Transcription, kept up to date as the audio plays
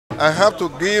I have to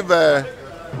give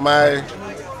my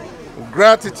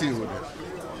gratitude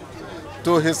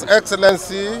to His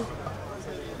Excellency,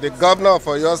 the Governor of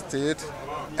Oyo State,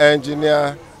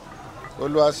 Engineer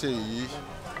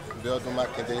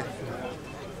Makinde,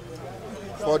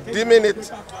 for deeming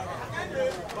it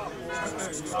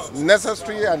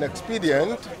necessary and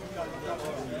expedient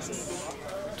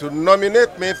to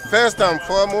nominate me first and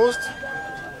foremost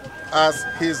as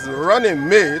his running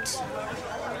mate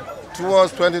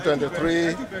towards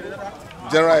 2023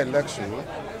 general election,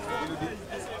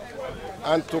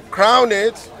 and to crown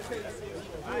it,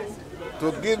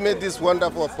 to give me this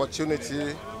wonderful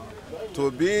opportunity to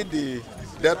be the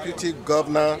Deputy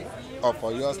Governor of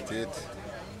Oyo State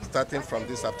starting from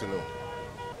this afternoon.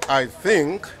 I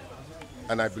think,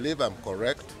 and I believe I'm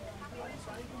correct,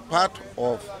 part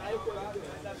of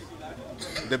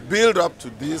the build-up to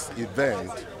this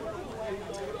event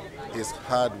is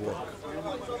hard work.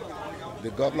 The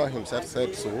governor himself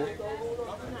said so,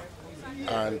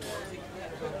 and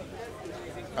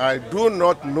I do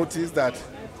not notice that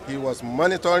he was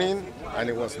monitoring and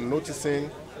he was noticing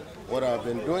what I've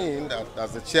been doing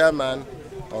as the chairman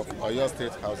of Oyo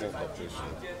State Housing Corporation.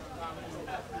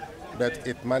 But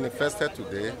it manifested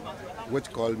today,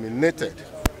 which culminated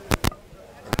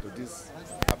into this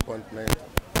appointment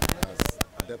as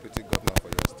Deputy Governor of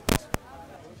Oyo State.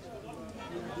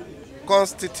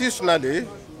 Constitutionally,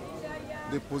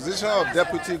 the position of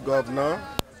Deputy Governor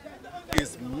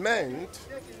is meant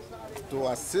to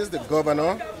assist the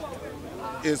governor,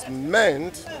 is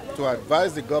meant to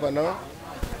advise the governor,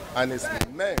 and is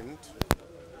meant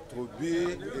to be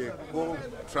a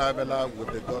co-traveler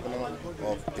with the governor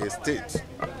of a state.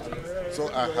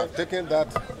 So I have taken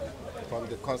that from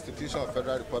the Constitution of the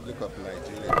Federal Republic of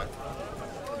Nigeria,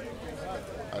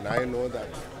 and I know that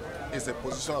it's a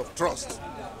position of trust.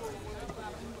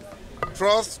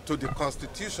 Trust to the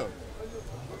Constitution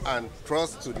and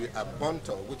trust to the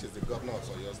appointer, which is the governor of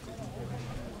Oyo State.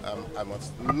 I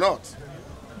must not,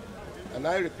 and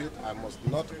I repeat, I must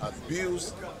not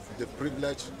abuse the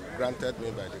privilege granted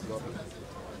me by the governor.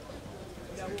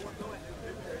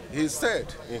 He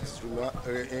said in his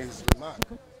remark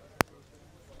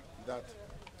that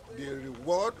the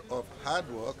reward of hard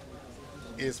work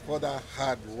is further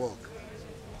hard work.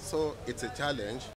 So it's a challenge